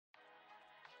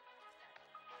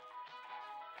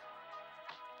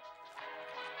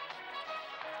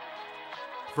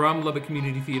From Lubbock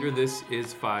Community Theater, this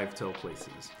is Five Tell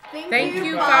Places. Thank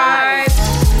you, Five.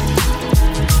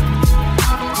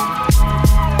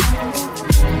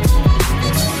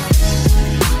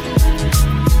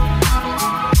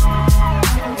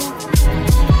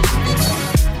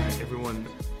 Everyone,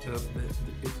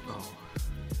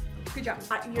 Good job.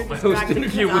 You're distracted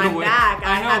because I'm back.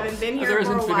 I haven't been here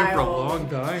for a while. Been here for a long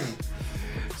time.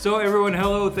 So everyone,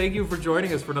 hello. Thank you for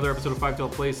joining us for another episode of Five Tell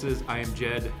Places. I am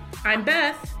Jed. I'm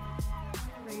Beth.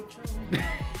 Rachel.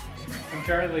 I'm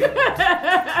Charlie.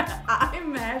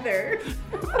 I'm Heather.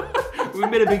 We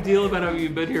made a big deal about how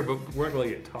you've been here, but we weren't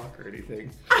really going to talk or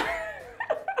anything.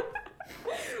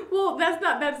 Well, that's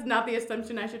not the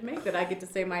assumption I should make, that I get to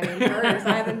say my name first.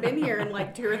 I haven't been here in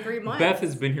like 2 or 3 months. Beth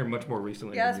has been here much more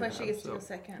recently. Yeah, that's why she gets to a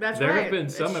second. That's there right. have been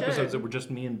some episodes that were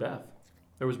just me and Beth.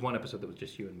 There was one episode that was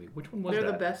just you and me. Which one was They're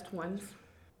that? the best ones.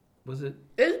 Was it?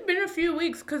 It's been a few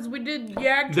weeks because we did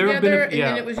YAG There have together, been yeah.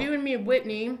 and then it was you and me and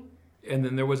Whitney. And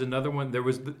then there was another one. There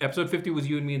was episode 50 was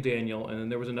you and me and Daniel, and then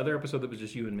there was another episode that was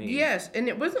just you and me. Yes, and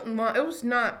it wasn't long. It was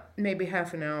not maybe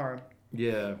half an hour.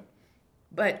 Yeah.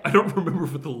 But I don't remember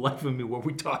for the life of me what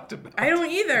we talked about. I don't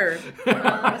either.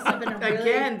 Must have been a really,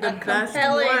 Again, the best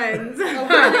ones.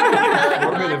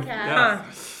 podcast. Yeah.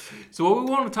 So what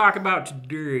we want to talk about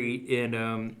today,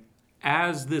 and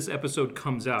as this episode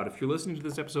comes out, if you're listening to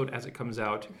this episode as it comes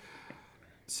out,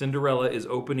 Cinderella is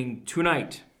opening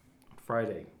tonight,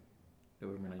 Friday.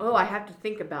 Oh, I have to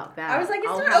think about that. I was like, it's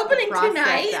I'll not have to opening process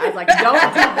tonight. that. I was like, don't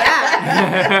do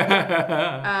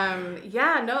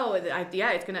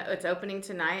that. It's opening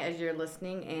tonight as you're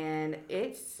listening, and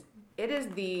it is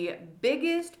the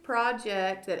biggest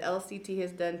project that LCT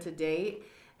has done to date,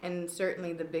 and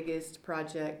certainly the biggest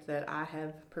project that I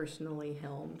have personally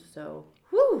helmed. So,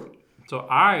 whew. So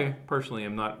I personally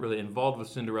am not really involved with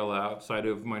Cinderella outside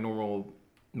of my normal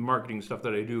marketing stuff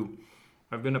that I do.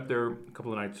 I've been up there a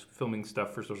couple of nights filming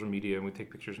stuff for social media, and we take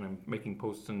pictures, and I'm making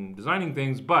posts and designing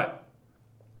things, but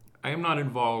I am not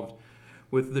involved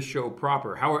with the show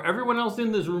proper. However, everyone else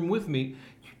in this room with me,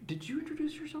 did you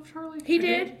introduce yourself, Charlie? He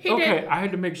did. Okay, I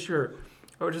had to make sure.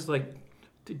 I was just like,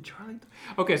 did Charlie?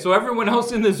 Okay, so everyone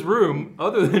else in this room,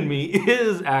 other than me,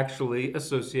 is actually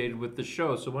associated with the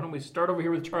show. So why don't we start over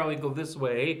here with Charlie, go this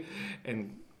way,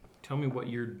 and tell me what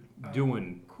you're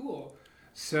doing. Cool.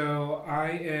 So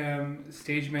I am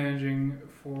stage managing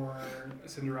for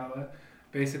Cinderella.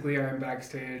 Basically, I am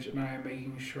backstage and I am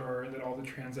making sure that all the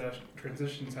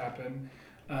transitions happen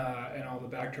and all the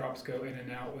backdrops go in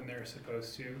and out when they're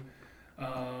supposed to.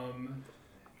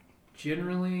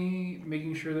 Generally,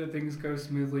 making sure that things go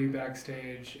smoothly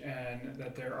backstage and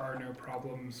that there are no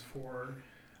problems for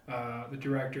the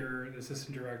director, the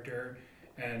assistant director,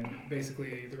 and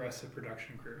basically the rest of the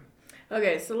production crew.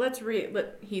 Okay, so let's read.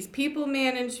 He's people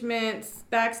management,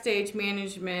 backstage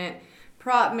management,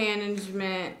 prop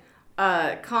management,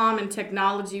 comm and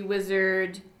technology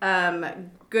wizard,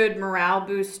 good morale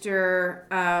booster,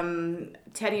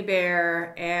 teddy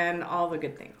bear, and all the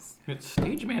good things.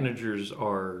 Stage managers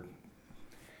are...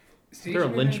 They're a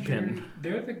Stage linchpin. manager,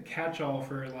 they're the catch-all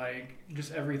for like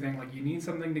just everything. Like you need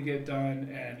something to get done,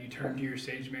 and you turn to your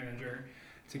stage manager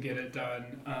to get it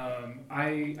done.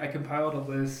 I compiled a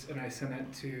list and I sent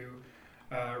it to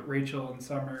Rachel and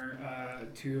Summer,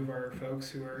 2 of our folks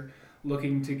who are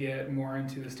looking to get more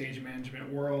into the stage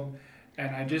management world.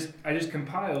 And I just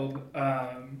compiled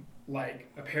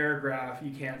like a paragraph.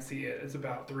 You can't see it. It's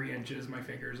about 3 inches. My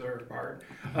fingers are apart.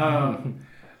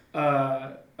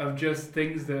 Of just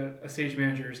things that a stage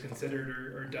manager is considered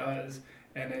or does,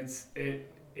 and it's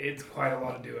quite a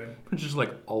lot of doing. Just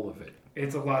like all of it.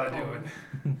 It's a lot of doing.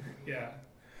 Yeah.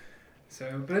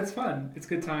 So, but it's fun. It's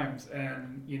good times,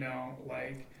 and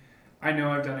like I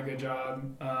know I've done a good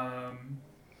job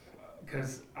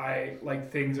because I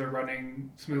like things are running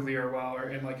smoothly or well,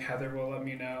 and like Heather will let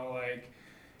me know like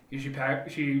she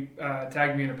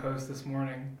tagged me in a post this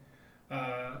morning,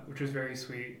 which was very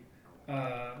sweet.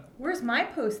 Where's my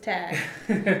post tag?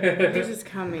 This is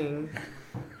coming.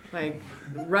 Like,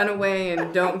 run away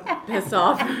and don't piss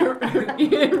off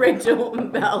Rachel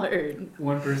Ballard.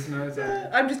 One person knows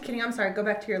that. I'm just kidding. I'm sorry. Go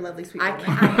back to your lovely sweet I woman.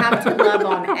 have to love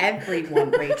on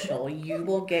everyone, Rachel. You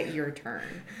will get your turn.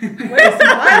 Where's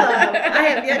my love? I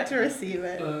have yet to receive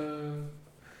it.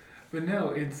 But no,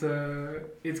 it's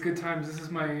good times. This is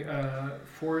my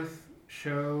 4th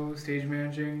show stage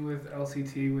managing with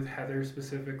LCT with Heather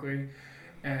specifically,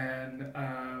 and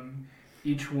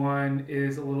each one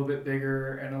is a little bit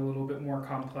bigger and a little bit more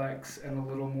complex and a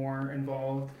little more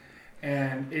involved,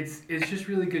 and it's just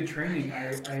really good training.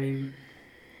 I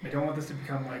don't want this to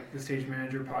become like the Stage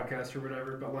Manager podcast or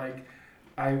whatever, but like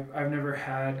I've never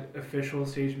had official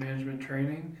stage management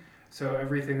training, so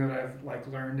everything that I've like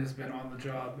learned has been on the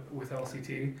job with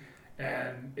LCT,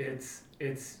 and it's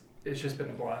just been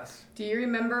a blast. Do you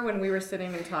remember when we were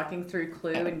sitting and talking through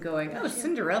Clue and going, "Oh,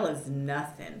 Cinderella's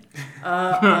nothing."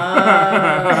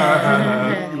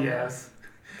 Yes.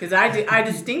 Because I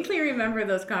distinctly remember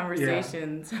those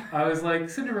conversations. I was like,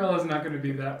 Cinderella's not going to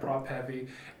be that prop heavy,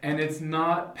 and it's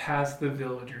not past the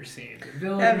villager scene.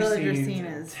 The villager scene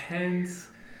is intense.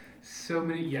 So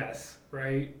many,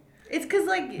 right? It's because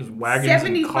There's wagons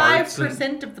and carts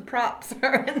 75% of the props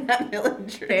are in that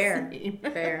villager scene.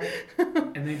 Fair.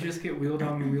 And they just get wheeled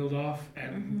on and wheeled off,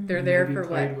 and They're there maybe for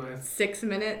played what, with. 6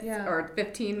 minutes or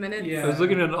 15 minutes? Yeah. I was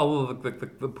looking at all of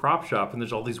the prop shop, and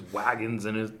there's all these wagons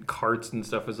and carts and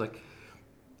stuff. It's like,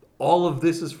 all of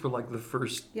this is for like the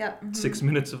first 6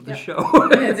 minutes of the show.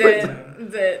 Is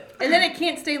it? And then it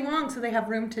can't stay long, so they have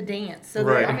room to dance. So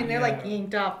Right. they're like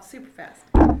yanked off super fast.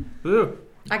 Ugh.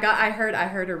 I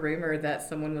heard a rumor that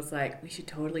someone was like, we should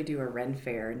totally do a Ren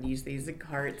fair and use these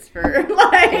carts for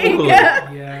like.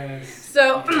 Yes.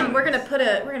 So we're gonna put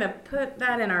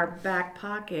that in our back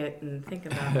pocket and think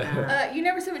about that. You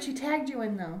never said what she tagged you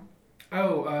in, though.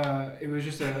 Oh, it was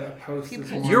just a post this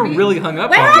morning. You're really hung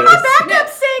up Where on are this. my backup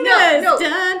singers? No.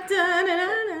 Dun, dun, dun,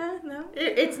 dun, dun. No.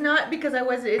 It's not because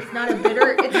it's not a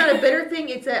bitter thing.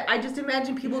 I just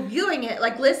imagine people viewing it,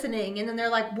 like listening, and then they're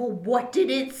like, well, what did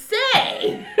it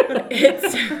say?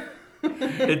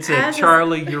 It said,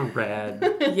 Charlie, you're rad.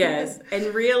 Yes,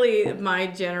 and really, my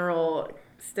general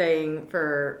saying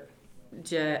for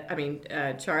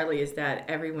Charlie is that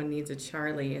everyone needs a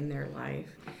Charlie in their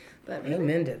life. But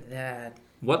amen to that.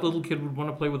 What little kid would want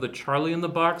to play with a Charlie in the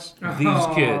box? These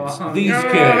Oh. kids. These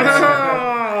kids.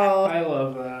 I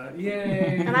love that.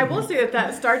 Yay. And I will say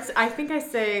that starts. I think I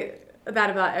say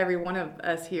that about every one of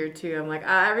us here too. I'm like,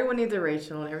 everyone needs a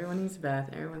Rachel, and everyone needs a Beth,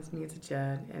 and everyone needs a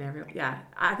Jed, and everyone. Yeah,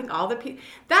 I think all the people.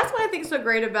 That's what I think is so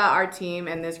great about our team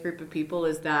and this group of people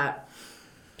is that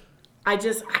I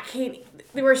can't.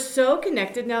 They were so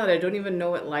connected now that I don't even know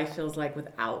what life feels like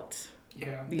without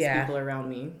these people around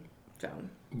me. So.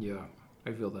 Yeah,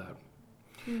 I feel that.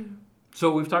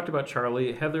 So we've talked about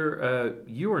Charlie. Heather,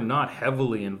 you are not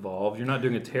heavily involved. You're not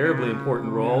doing a terribly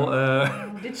important role.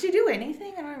 Did she do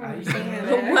anything? I don't remember seeing her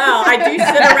there. Well, I do sit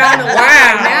around a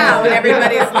lot now, and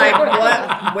everybody's like,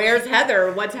 "What? Where's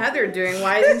Heather? What's Heather doing?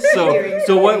 Why isn't she doing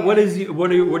So something?" what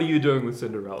are you doing with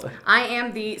Cinderella? I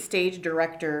am the stage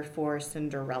director for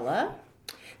Cinderella.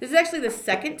 This is actually the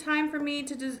second time for me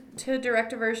to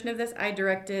direct a version of this. I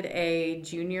directed a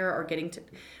junior or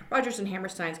Rodgers and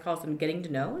Hammerstein calls them getting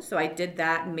to know. So I did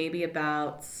that maybe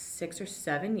about 6 or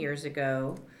 7 years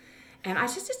ago. And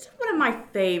it's just one of my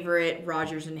favorite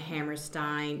Rodgers and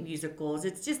Hammerstein musicals.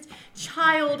 It's just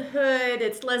childhood.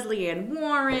 It's Leslie Ann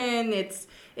Warren. It's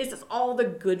just all the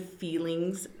good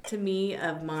feelings to me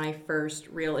of my first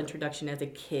real introduction as a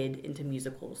kid into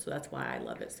musicals. So that's why I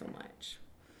love it so much.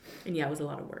 And yeah, it was a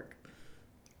lot of work.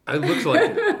 It looks like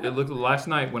it. It looked last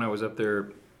night when I was up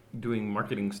there doing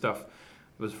marketing stuff.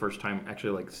 It was the first time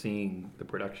actually like seeing the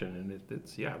production, and it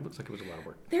looks like it was a lot of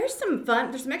work. There's some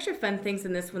extra fun things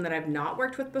in this one that I've not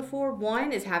worked with before.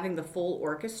 One is having the full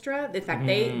orchestra. In fact,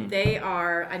 they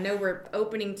are. I know we're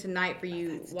opening tonight for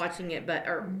you watching it,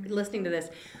 or listening to this,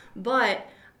 but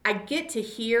I get to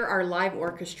hear our live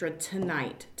orchestra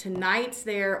tonight. Tonight's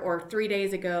or 3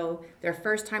 days ago, their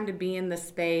first time to be in the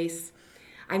space.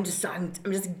 I'm just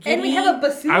giddy. And we have a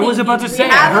bassoon. I was about to say,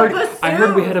 I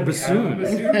heard we had a bassoon.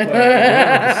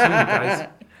 Guys.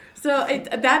 So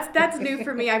that's new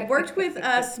for me. I've worked with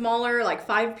smaller, like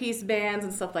 5-piece bands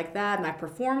and stuff like that, and I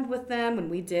performed with them when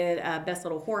we did Best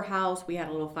Little Whorehouse. We had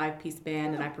a little 5-piece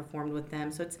band, and I performed with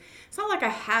them. So it's not like I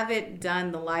haven't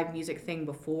done the live music thing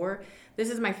before. This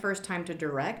is my first time to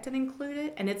direct and include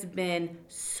it, and it's been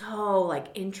so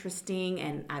interesting,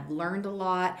 and I've learned a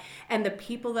lot. And the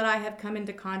people that I have come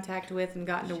into contact with and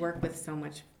gotten to work with so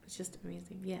much, it's just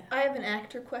amazing. Yeah. I have an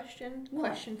actor question.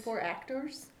 Question for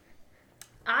actors.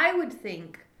 I would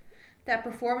think that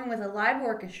performing with a live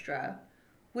orchestra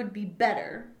would be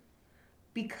better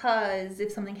because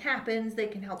if something happens, they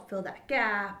can help fill that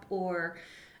gap or...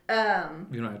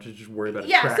 you don't have to just worry about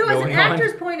yeah, track so as an going on.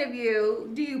 actor's point of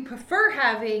view, do you prefer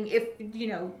having, if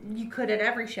you could at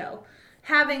every show,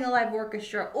 having a live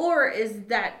orchestra, or is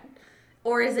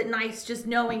it nice just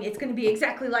knowing it's going to be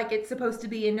exactly like it's supposed to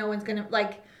be and no one's going to,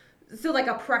 a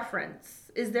preference?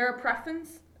 Is there a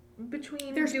preference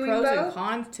between There's doing pros both? and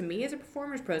cons to me as a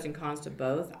performer. There's pros and cons to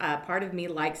both. Part of me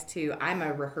I'm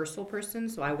a rehearsal person,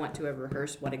 so I want to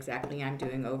rehearse what exactly I'm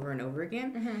doing over and over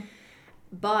again.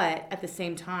 But at the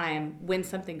same time, when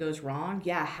something goes wrong,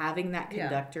 having that Yeah.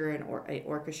 conductor and an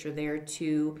orchestra there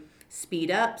to speed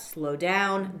up, slow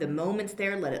down, the moment's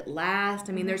there, let it last.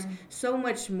 I mean, there's so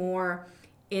much more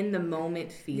in the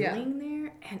moment feeling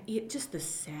there, and just the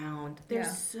sound.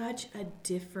 There's such a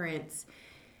difference.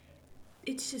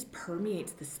 It just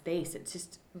permeates the space. It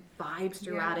just vibes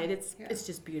throughout it. It's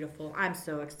just beautiful. I'm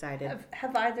so excited.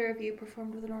 Have either of you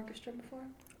performed with an orchestra before?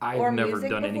 I've Or never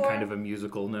music done any before? kind of a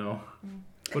musical, no.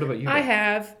 What about you? I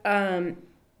Beth? have,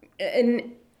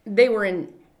 and they were in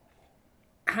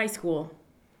high school,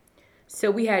 so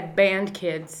we had band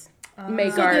kids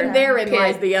make So our. then therein kid-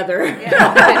 lies the other,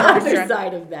 Yeah. other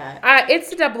side of that.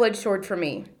 It's a double-edged sword for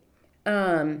me,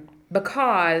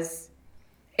 because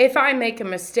if I make a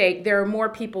mistake, there are more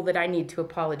people that I need to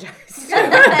apologize to.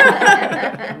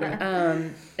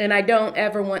 And I don't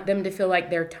ever want them to feel like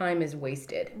their time is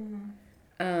wasted.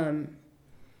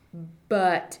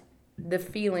 But the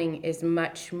feeling is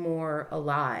much more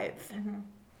alive.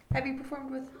 Have you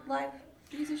performed with live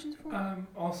musicians before?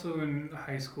 Also in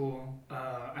high school,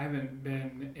 I haven't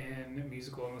been in a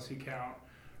musical unless you count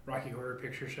Rocky Horror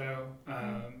Picture Show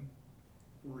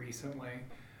recently.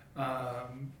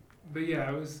 But yeah,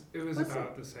 it was What's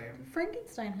about the same.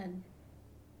 Frankenstein had.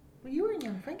 Well, you were in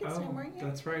Young Frankenstein, weren't you?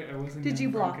 That's right. I wasn't. Did in you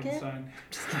block it? Frankenstein.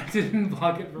 I didn't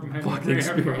block it from my Block memory. I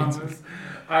experience. promise.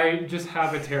 I just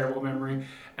have a terrible memory.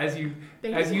 As you,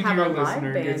 They as didn't you, have dear a live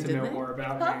listener, band, get to did know they? more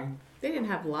about Huh? me. They didn't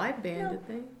have live band, No, did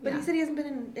they? But he said he hasn't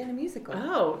been in a musical.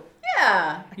 Oh,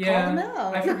 yeah. Yeah, him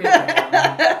out. I forget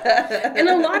that. And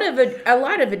a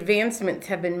lot of advancements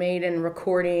have been made in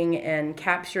recording and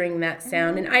capturing that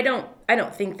sound. And I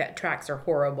don't think that tracks are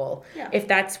horrible. Yeah. If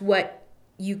that's what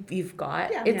you've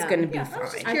got, Yeah. it's Yeah. going to be Yeah, I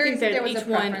was just fine. I curious think if there that was a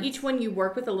preference. each one you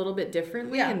work with a little bit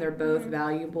differently, Yeah. and they're both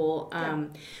valuable.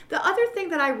 The other thing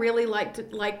that I really liked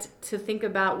to think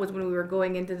about was when we were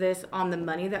going into this on the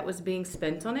money that was being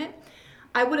spent on it.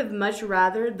 I would have much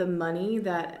rather the money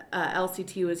that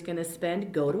LCTU is going to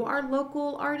spend go to our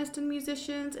local artists and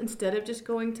musicians instead of just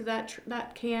going to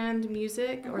that canned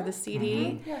music or the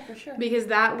CD. Yeah, for sure. Because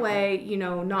that way,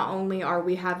 not only are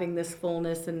we having this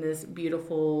fullness and this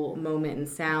beautiful moment and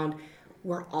sound,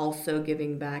 we're also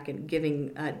giving back and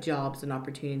giving jobs and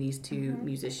opportunities to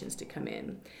musicians to come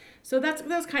in. So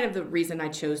that's kind of the reason I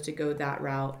chose to go that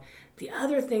route. The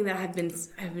other thing that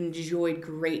I've enjoyed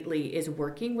greatly is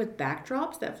working with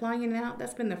backdrops that fly in and out.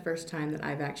 That's been the first time that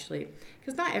I've actually,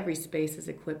 because not every space is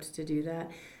equipped to do that.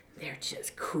 They're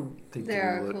just cool. They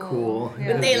They're do look cool. cool.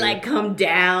 Yeah. But they come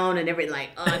down and everything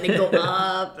and they go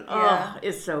up. And, Yeah.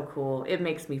 it's so cool. It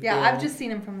makes me feel. Yeah, I've just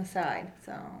seen him from the side,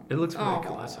 so. It looks really Oh.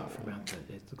 cool. I saw from out that. It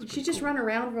looks You pretty should just cool. run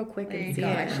around real quick There you and see go.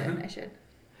 it. I should.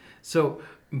 So,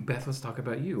 Beth, let's talk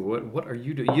about you. What are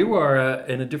you doing? You are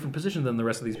in a different position than the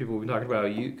rest of these people we've been talking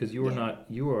about. You because you are not.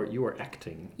 You are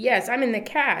acting. Yes, I'm in the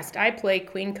cast. I play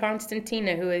Queen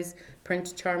Constantina, who is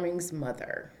Prince Charming's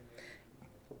mother.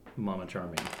 Mama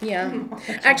Charming. Yeah.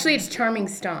 Actually, it's Charming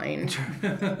Stein.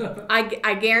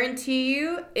 I guarantee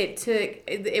you,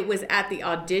 it was at the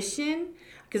audition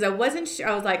because I wasn't sure.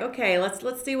 I was like, okay, let's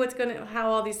see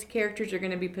how all these characters are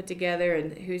gonna be put together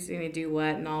and who's gonna do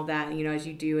what and all that. As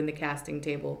you do in the casting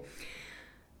table.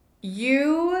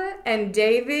 You and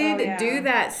David Oh, yeah. do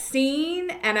that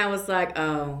scene, and I was like,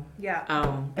 oh, Yeah.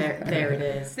 there it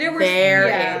is. There was- there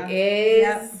yeah. it is.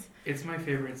 Yep. It's my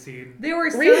favorite scene. There were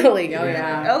some, Really? Oh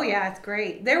yeah. Oh yeah, it's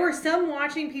great. There were some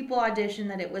watching people audition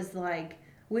that it was like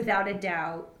without a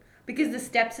doubt because the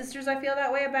stepsisters I feel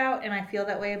that way about, and I feel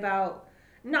that way about.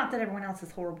 Not that everyone else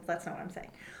is horrible. That's not what I'm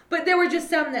saying. But there were just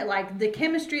some that like the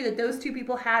chemistry that those two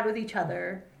people had with each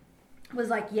other was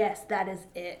like, yes, that is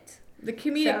it. The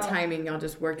comedic So- timing y'all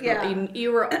just worked Yeah. well.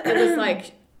 You were. It was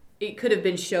like it could have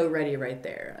been show ready right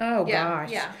there. Oh, Yeah,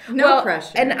 gosh. yeah. No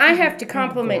pressure. And I have to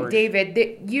compliment Gosh. David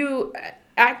that you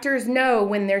actors know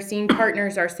when their scene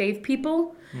partners are safe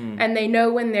people, and they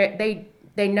know when they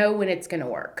know when it's going to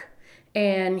work.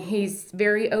 And he's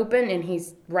very open, and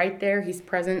he's right there. He's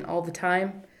present all the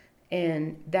time,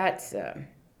 and that's a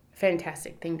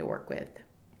fantastic thing to work with.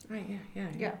 Right, yeah.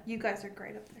 Yeah, you guys are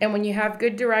great up there. And when you have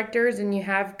good directors and you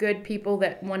have good people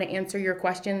that want to answer your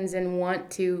questions and want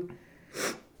to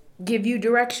give you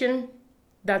direction,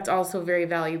 that's also very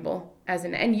valuable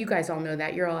and you guys all know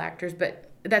that, you're all actors, but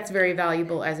that's very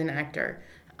valuable as an actor.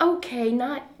 Okay,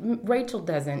 not Rachel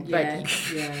doesn't,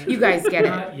 but Yeah. you guys get it.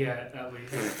 Not yet, at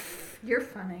least. You're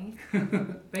funny.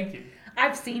 Thank you.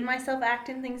 I've seen myself act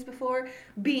in things before.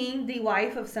 Being the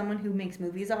wife of someone who makes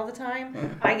movies all the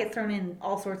time, I get thrown in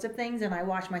all sorts of things, and I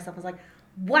watch myself as like,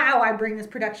 wow, I bring this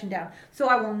production down. So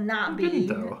I will not You be didn't,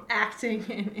 though. acting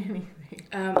in anything.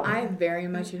 I very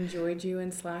much enjoyed you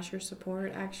in Slasher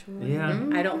Support, actually. Yeah.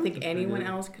 I don't think anyone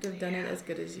else could have done it as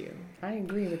good as you. I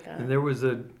agree with that. And there was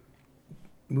a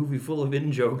movie full of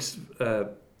in-jokes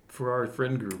for our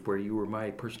friend group where you were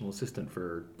my personal assistant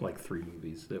for like 3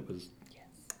 movies. That was...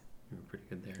 You were pretty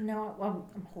good there. No,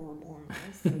 I'm horrible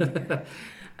in this.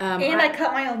 Um, And I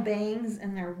cut my own bangs,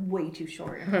 and they're way too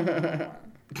short.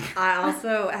 I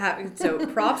also have, so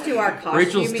props to our costume.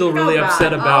 Rachel's still really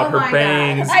upset God. about Oh her my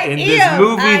bangs God. I in this am.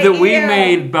 movie I that we am.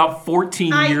 made about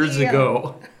 14 I years am.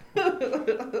 ago.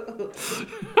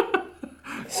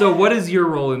 So what is your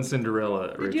role in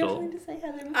Cinderella, Did you have Rachel? something to say,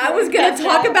 Heather? I was going to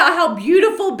talk about how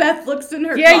beautiful Beth looks in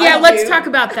her Yeah, let's costume. talk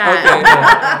about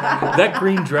that. Okay, that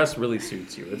green dress really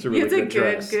suits you. It's a really It's a good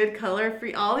dress. good color for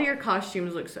all your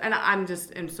costumes. Look so, and I'm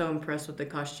so impressed with the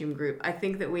costume group. I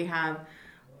think that we have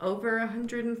over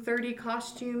 130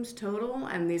 costumes total,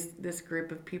 and this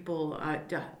group of people,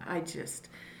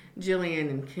 Jillian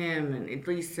and Kim and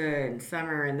Lisa and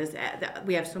Summer and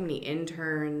we have so many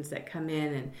interns that come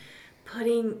in and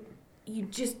you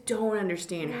just don't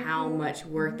understand how much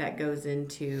work that goes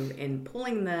into in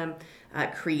pulling them,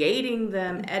 creating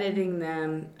them, editing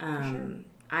them.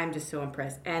 I'm just so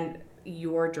impressed. And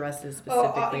your dresses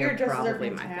specifically your are dresses are probably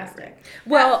my fantastic. favorite.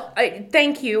 Well,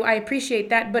 thank you. I appreciate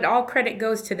that. But all credit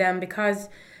goes to them because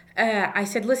I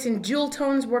said, listen, jewel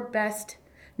tones work best.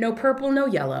 No purple, no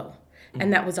yellow.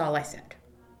 And that was all I said.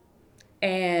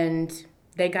 And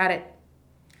they got it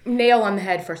nail on the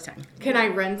head first time. Can I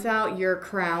rent out your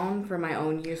crown for my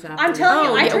own use after? I'm telling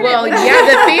you, I yeah, turned well, it yeah,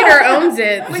 the theater owns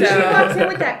it. when she So. walks in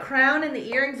with that crown and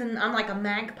the earrings, and I'm like a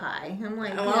magpie. I'm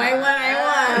like, Oh, I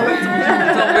won.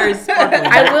 It's all very sparkly.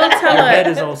 I will tell Your head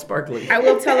a, is all sparkly. I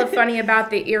will tell a funny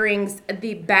about the earrings.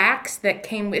 The backs that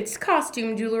came with it's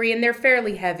costume jewelry and they're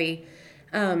fairly heavy.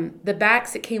 The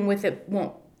backs that came with it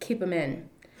won't keep them in.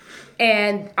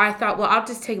 And I thought, well, I'll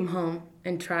just take them home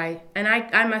and try. And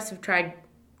I must have tried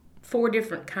 4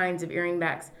 different kinds of earring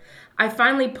backs. I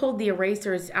finally pulled the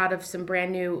erasers out of some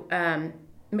brand new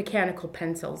mechanical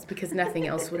pencils because nothing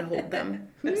else would hold them.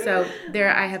 So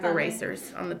there I have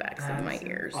erasers on the backs of my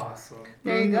ears. Awesome.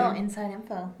 There you go, inside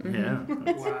info. Yeah.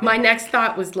 Wow. My next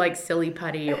thought was like silly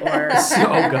putty or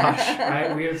Oh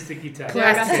gosh. We have sticky tack.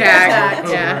 plastic tack, tag.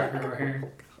 Yeah.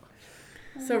 Everywhere.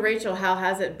 So Rachel, how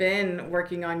has it been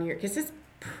working on because it's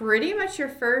pretty much your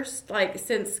first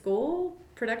since school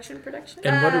production?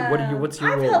 And what's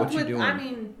your I've role? helped What you with, doing? I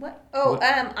mean, what? Oh, What-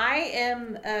 I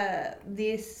am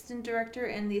the assistant director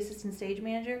and the assistant stage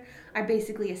manager. I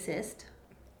basically assist.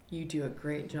 You do a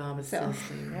great job So-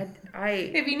 assisting.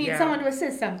 If you need yeah. someone to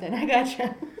assist something, I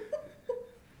gotcha.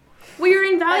 Well,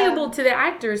 you're invaluable to the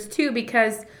actors too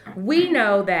because we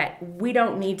know that we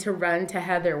don't need to run to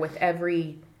Heather with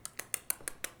every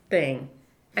thing.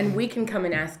 And we can come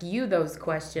and ask you those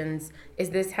questions. Is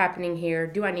this happening here?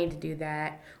 Do I need to do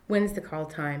that? When's the call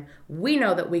time? We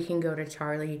know that we can go to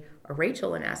Charlie or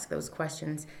Rachel and ask those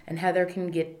questions. And Heather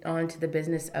can get on to the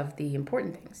business of the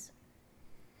important things.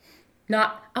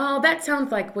 Not, oh, that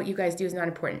sounds like what you guys do is not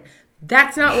important.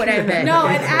 That's not what I meant. No,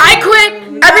 and I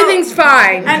quit. Everything's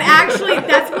fine. And actually,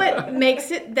 that's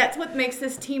what makes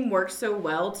this team work so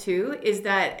well too. Is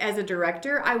that as a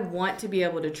director, I want to be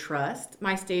able to trust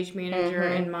my stage manager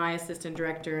and my assistant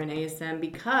director and ASM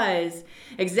because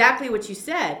exactly what you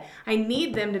said. I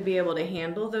need them to be able to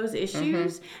handle those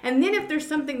issues, and then if there's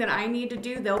something that I need to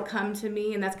do, they'll come to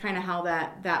me, and that's kind of how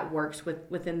that works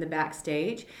within the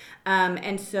backstage.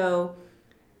 And so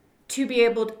to be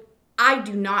able to, I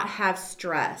do not have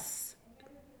stress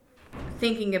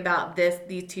thinking about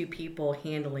these 2 people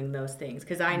handling those things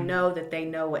because I know that they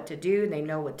know what to do. They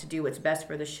know what to do, what's best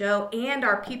for the show and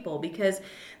our people, because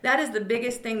that is the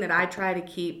biggest thing that I try to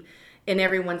keep in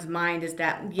everyone's mind is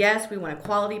that, yes, we want a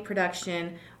quality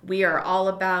production. We are all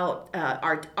about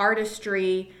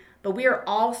artistry, but we are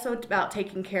also about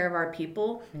taking care of our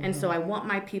people. And so I want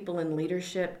my people in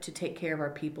leadership to take care of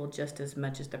our people just as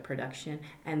much as the production,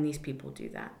 and these people do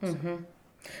that. So.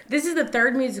 This is the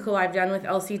 3rd musical I've done with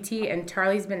LCT, and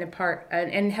Charlie's been a part,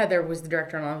 and Heather was the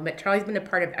director on all of them, but Charlie's been a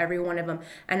part of every one of them,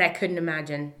 and I couldn't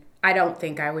imagine. I don't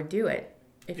think I would do it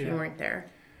if you weren't there.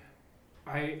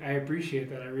 I appreciate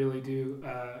that. I really do.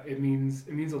 It means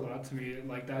a lot to me.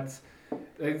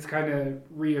 It's kind of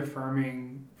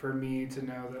reaffirming for me to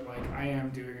know that I am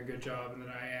doing a good job and that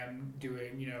I am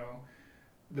doing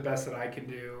the best that I can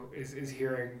do is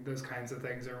hearing those kinds of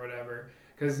things or whatever.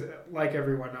 Because like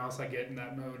everyone else, I get in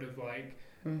that mode of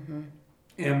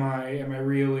am I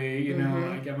really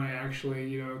am I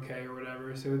actually okay or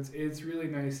whatever. So it's really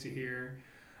nice to hear.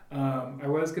 I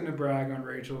was gonna brag on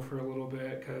Rachel for a little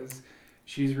bit because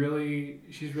she's really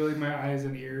my eyes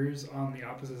and ears on the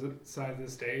opposite side of the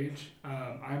stage.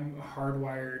 I'm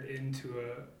hardwired into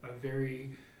a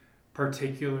very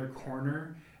particular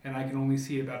corner, and I can only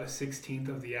see about a 16th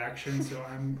of the action. So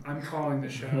I'm calling the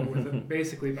show with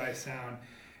basically by sound,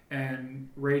 and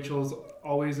Rachel's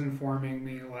always informing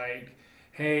me like,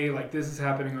 hey, like this is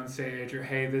happening on stage, or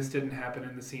hey, this didn't happen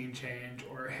in the scene change,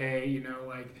 or hey, you know,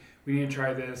 like we need to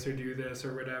try this or do this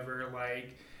or whatever.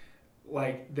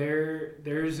 Like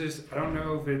there's this, I don't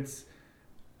know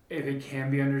if it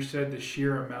can be understood, the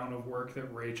sheer amount of work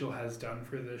that Rachel has done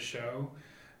for this show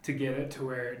to get it to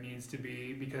where it needs to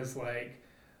be, because like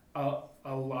a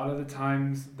lot of the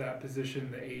times that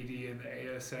position, the AD and the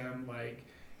ASM, like,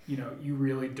 you know, you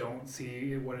really don't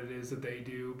see what it is that they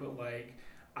do, but like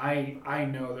I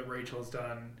know that Rachel's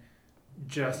done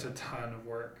just a ton of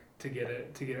work to get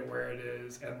it where it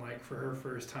is, and like for her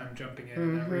first time jumping in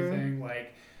and everything,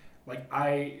 like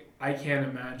I can't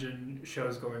imagine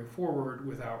shows going forward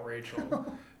without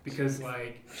Rachel because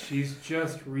like she's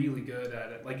just really good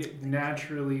at it, like it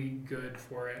naturally good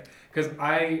for it, because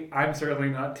I'm certainly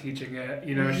not teaching it,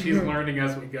 you know, she's learning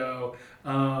as we go,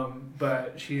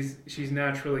 but she's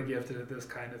naturally gifted at this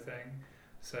kind of thing.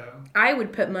 So I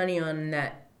would put money on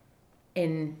that.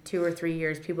 In 2 or 3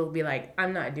 years, people will be like,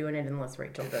 I'm not doing it unless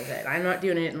Rachel does it. I'm not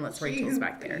doing it unless Rachel's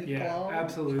back there. yeah,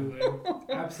 absolutely.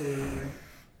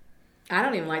 I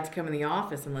don't even like to come in the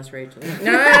office unless Rachel.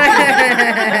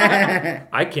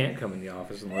 I can't come in the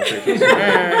office unless Rachel's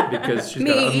there because she's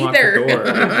got to unlock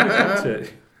the door.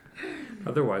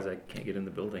 Otherwise, I can't get in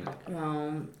the building.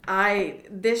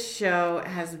 This show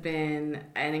has been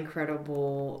an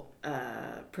incredible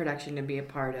production to be a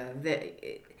part of.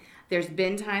 There's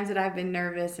been times that I've been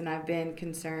nervous and I've been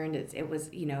concerned. It was,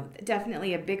 you know,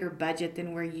 definitely a bigger budget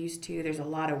than we're used to. There's a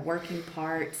lot of working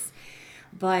parts.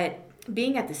 But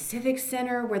being at the Civic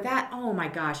Center where oh my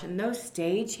gosh, and those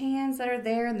stage hands that are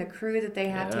there and the crew that they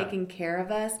have taking care of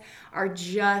us are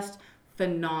just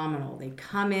phenomenal. They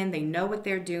come in, they know what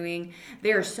they're doing.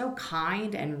 They are so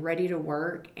kind and ready to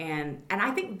work. And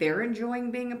I think they're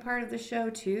enjoying being a part of the show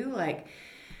too. Like,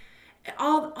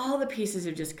 all the pieces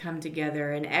have just come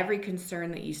together, and every concern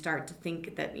that you start to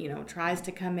think that, you know, tries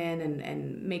to come in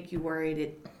and make you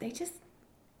worried,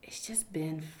 it's just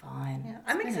been fun. Yeah,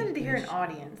 I'm excited to hear an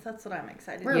audience. That's what I'm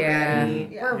excited. We're ready.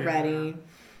 Yeah. We're ready.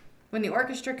 When the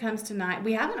orchestra comes tonight,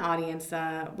 we have an audience.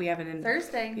 We have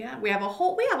Thursday. Yeah, we have a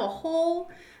whole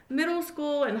middle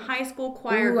school and high school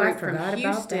choir group from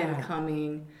Houston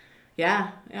coming.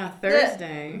 Yeah,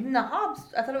 Thursday. The Hobbs.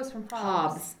 I thought it was from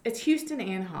Hobbs. It's Houston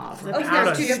and Hobbs. Oh, so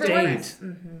there's two different ones?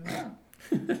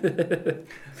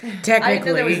 Technically. I didn't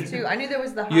know there was two. I knew there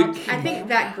was the Hobbs. I think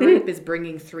that group is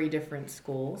bringing 3 different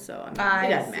schools, so it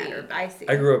doesn't matter. I see.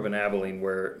 I grew up in Abilene,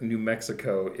 where New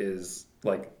Mexico is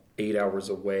like 8 hours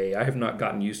away. I have not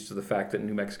gotten used to the fact that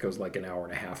New Mexico is like an hour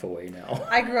and a half away now.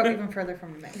 I grew up even further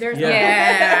from New Mexico.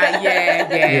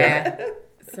 Yeah.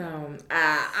 So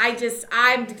I'm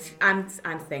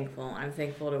thankful. I'm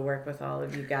thankful to work with all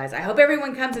of you guys. I hope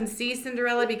everyone comes and sees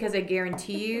Cinderella, because I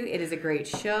guarantee you it is a great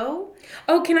show.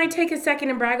 Oh, can I take a second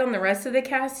and brag on the rest of the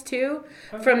cast too?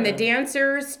 Okay. From the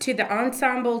dancers to the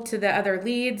ensemble to the other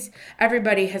leads,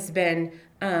 everybody has had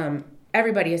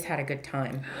a good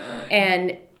time.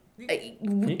 And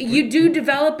you do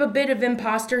develop a bit of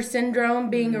imposter syndrome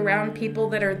being around people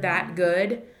that are that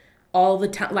good all the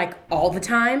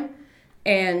time.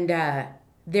 And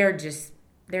they're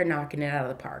knocking it out of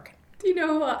the park. You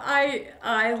know,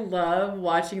 I love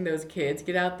watching those kids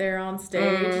get out there on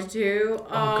stage too.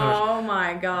 Oh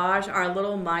my gosh, our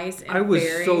little mice and I was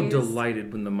fairies. so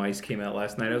delighted when the mice came out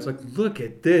last night. I was like, look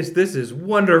at this. This is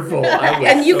wonderful.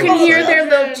 And you can hear their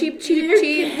little cheep.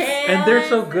 And they're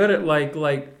so good at like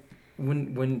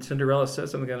when Cinderella says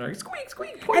something, they're like, squeak,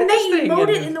 squeak, point and at they this thing. emote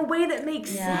it in the way that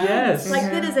makes sense. Yes. Like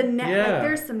that is like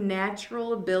there's some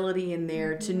natural ability in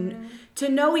there to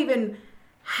know even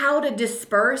how to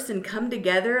disperse and come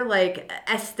together, like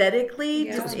aesthetically.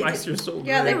 Yeah. Those mice are so good.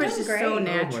 Yeah, they were just so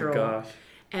natural. Oh my gosh.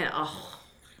 And oh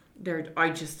my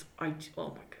goodness.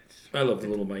 I love the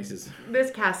little mices.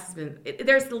 This cast has been.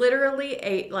 There's literally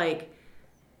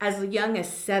as young as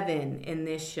 7 in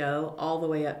this show, all the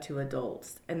way up to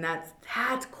adults, and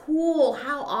that's cool.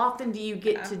 How often do you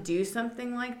get to do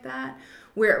something like that,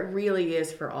 where it really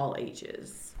is for all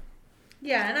ages?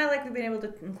 Yeah, and I like being able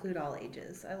to include all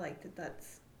ages. I like that.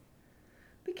 That's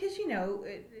because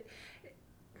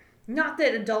not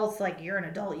that adults, like, you're an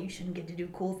adult, you shouldn't get to do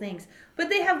cool things, but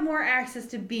they have more access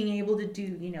to being able to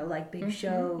do, like big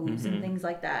shows and things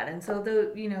like that. And so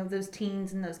those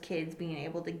teens and those kids being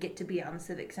able to get to be on the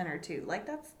Civic Center too, like,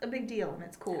 that's a big deal and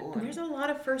it's cool. And there's a lot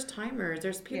of first timers.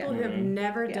 There's people who have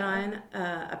never done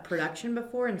a production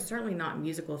before, and certainly not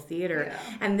musical theater.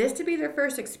 Yeah. And this to be their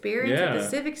first experience at the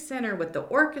Civic Center with the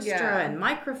orchestra and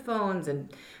microphones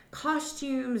and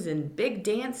costumes and big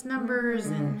dance numbers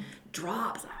and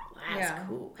drops. That's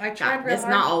cool. I tried real It's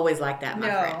hard. not always like that, my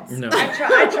friends. No.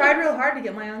 I tried real hard to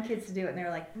get my own kids to do it, and they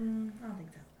were like, I don't think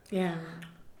so. Yeah.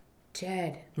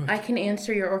 Jed, I can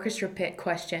answer your orchestra pit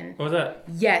question. What was that?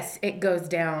 Yes, it goes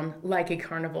down like a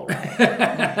carnival ride.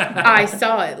 I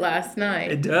saw it last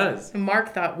night. It does.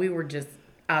 Mark thought we were just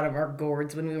out of our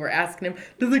gourds when we were asking him,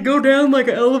 does it go down like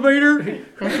an elevator?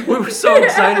 We were so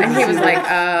excited. And to he was see like,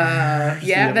 it.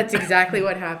 yeah, that's exactly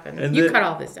what happened. And You then- cut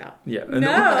all this out. Yeah. No.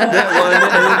 And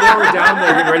then we're down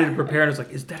there getting ready to prepare, and it's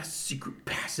like, is that a secret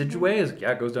passageway? It's like,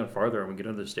 yeah, it goes down farther, and we get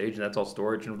into the stage, and that's all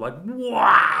storage, and we're like,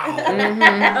 wow.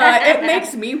 It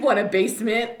makes me want a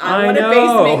basement. I want know. a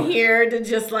basement here to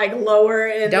just like lower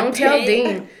and Don't tell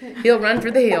Dean. He'll run for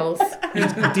the hills.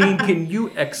 Dean, can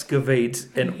you excavate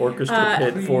an orchestra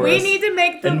pit for we us? need to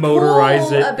make the and motorize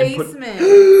pool it a and put-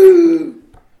 basement.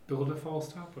 Build a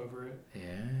false top over it. Yeah.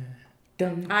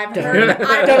 Dun, I've dun, heard,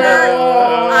 dun.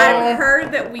 I've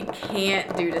heard that we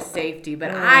can't due to safety,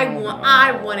 but I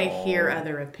want to hear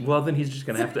other opinions. Well, then he's just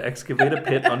going to have to excavate a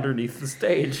pit underneath the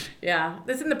stage. Yeah,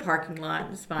 that's in the parking lot.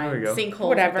 It's fine. There we go. Sinkholes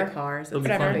Whatever. with the cars. It'll It's be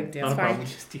not a fine. big deal. Not a Fine. problem.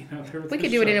 Just Dean out there with We the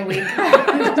could do it in a week.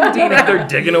 Dean out there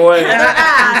digging away. So,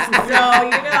 you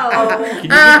know. Can you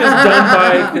get this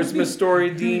done by Christmas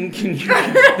Story, Dean? Can you?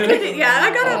 Yeah,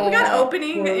 we got an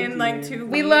opening in like 2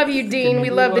 weeks. We love you, Dean. We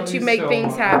love that you make so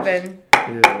things much. happen.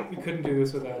 Yeah. We couldn't do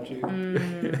this without you.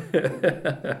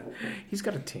 He's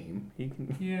got a team. He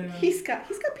can. Yeah. He's got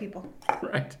people.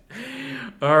 Right.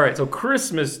 All right. So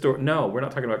Christmas Story. No, we're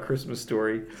not talking about Christmas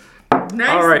Story. Nice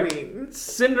All right. week.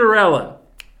 Cinderella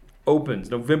opens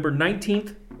November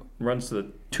 19th. Runs to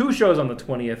the 2 shows on the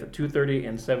 20th at 2:30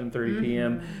 and 7:30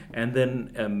 p.m. And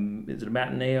then is it a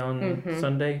matinee on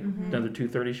Sunday? Another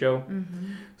 2:30 show.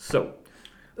 So.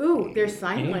 Ooh, there's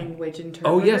sign language interpreters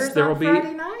Oh, yes, there on will be-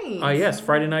 Friday night. Yes,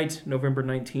 Friday night, November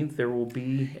 19th, there will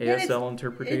be ASL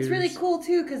interpreters. It's really cool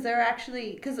too because they're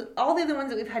actually because all the other ones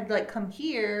that we've had like come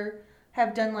here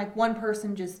have done like one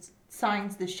person just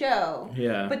signs the show.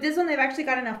 Yeah. But this one they've actually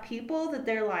got enough people that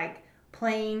they're like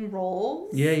playing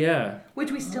roles. Yeah.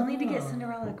 Which we still need to get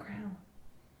Cinderella a crown.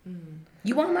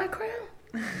 You want my crown?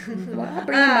 Well, I'll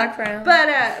bring you my crown.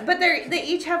 But they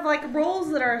each have like roles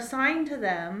that are assigned to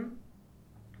them,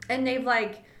 and they've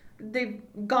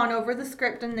gone over the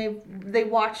script and they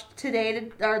watched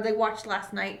they watched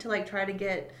last night to like try to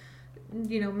get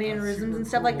mannerisms and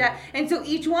stuff like that. And so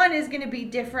each one is going to be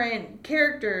different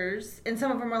characters, and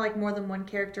some of them are like more than one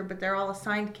character, but they're all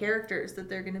assigned characters that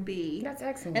they're going to be. That's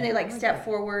excellent. And they like I step that.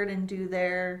 forward and do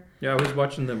their Yeah, I was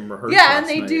watching them rehearse. yeah, and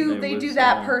last they night, do and it do was,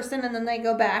 that person, and then they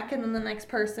go back, and then the next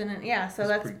person, and yeah, so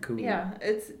that's pretty cool. Yeah,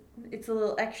 it's a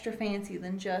little extra fancy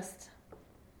than just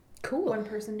Cool. one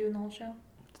person doing the whole show.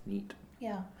 It's neat.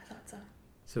 Yeah, I thought so.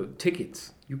 So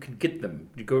tickets, you can get them.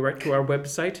 You go right to our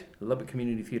website,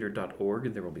 LubbockCommunityTheater.org,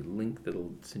 and there will be a link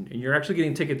that'll send. And you're actually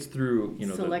getting tickets through,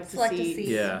 Select a Select a seat. seat.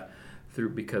 yeah, through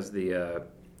because the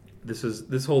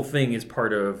this whole thing is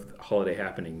part of Holiday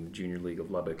Happening, the Junior League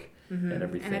of Lubbock, and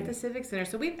everything. And at the Civic Center,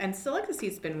 so Select a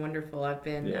Seat's been wonderful. I've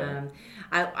been, Yeah.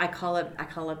 I call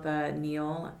up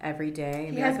Neil every day. And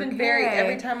He be has like, been very "Okay."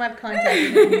 every time I've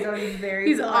contacted him, he's always very.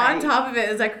 He's polite. on top of it.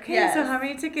 It's like, okay, Yes. so how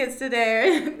many tickets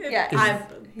today? Yeah,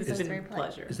 This he's has very been a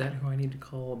polite. pleasure. Is that who I need to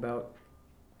call about?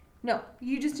 No,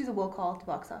 you just do the will call at the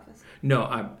box office.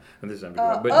 No, this is but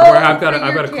Oh, where I've got for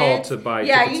I've your got a call kids? to buy.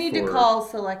 Yeah, tickets you need for, to call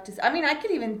Select. I mean, I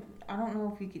could even. I don't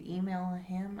know if you could email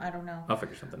him. I don't know. I'll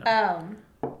figure something out.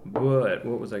 What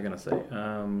was I gonna say?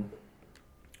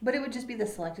 But it would just be the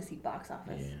Select a Seat box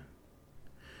office. Yeah.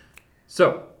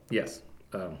 So yes,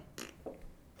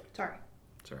 Sorry.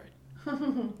 it's all right.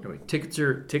 Anyway, tickets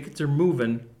are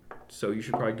moving, so you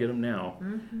should probably get them now.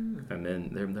 Mm-hmm. And then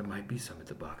there might be some at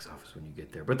the box office when you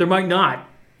get there, but there might not.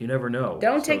 You never know.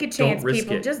 Don't So take a chance, risk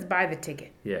people. it. Just buy the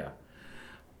ticket. Yeah.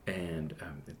 And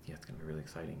it's gonna be really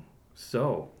exciting.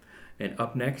 So, and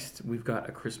up next we've got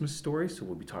A Christmas Story, so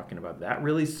we'll be talking about that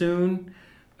really soon,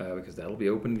 because that'll be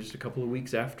open just a couple of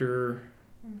weeks after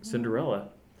Cinderella.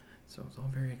 So it's all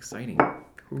very exciting.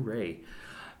 Hooray!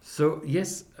 So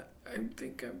yes, I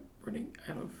think I'm running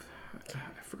out of.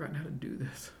 I've forgotten how to do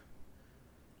this.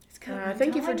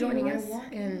 Thank you for joining us.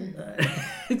 And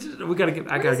It's just, I gotta get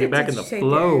is back it in the to say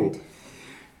flow. that?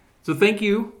 So thank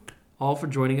you all for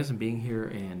joining us and being here,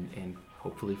 and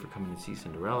hopefully for coming to see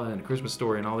Cinderella and A Christmas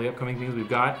Story and all the upcoming things we've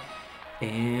got.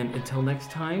 And until next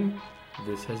time,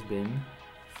 this has been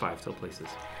Five Till Places.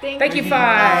 Thank you,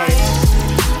 Five.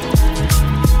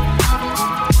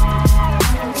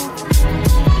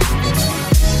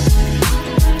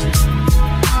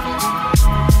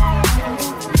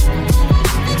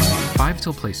 Five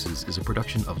Till Places is a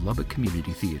production of Lubbock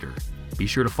Community Theater. Be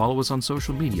sure to follow us on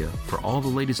social media for all the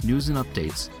latest news and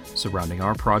updates surrounding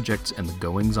our projects and the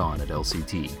goings-on at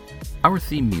LCT. Our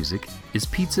theme music is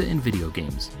Pizza and Video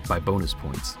Games by Bonus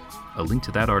Points. A link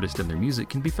to that artist and their music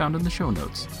can be found in the show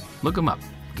notes. Look them up,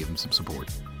 give them some support.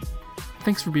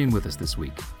 Thanks for being with us this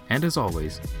week, and as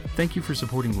always, thank you for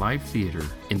supporting live theater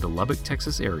in the Lubbock,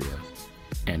 Texas area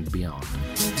and beyond.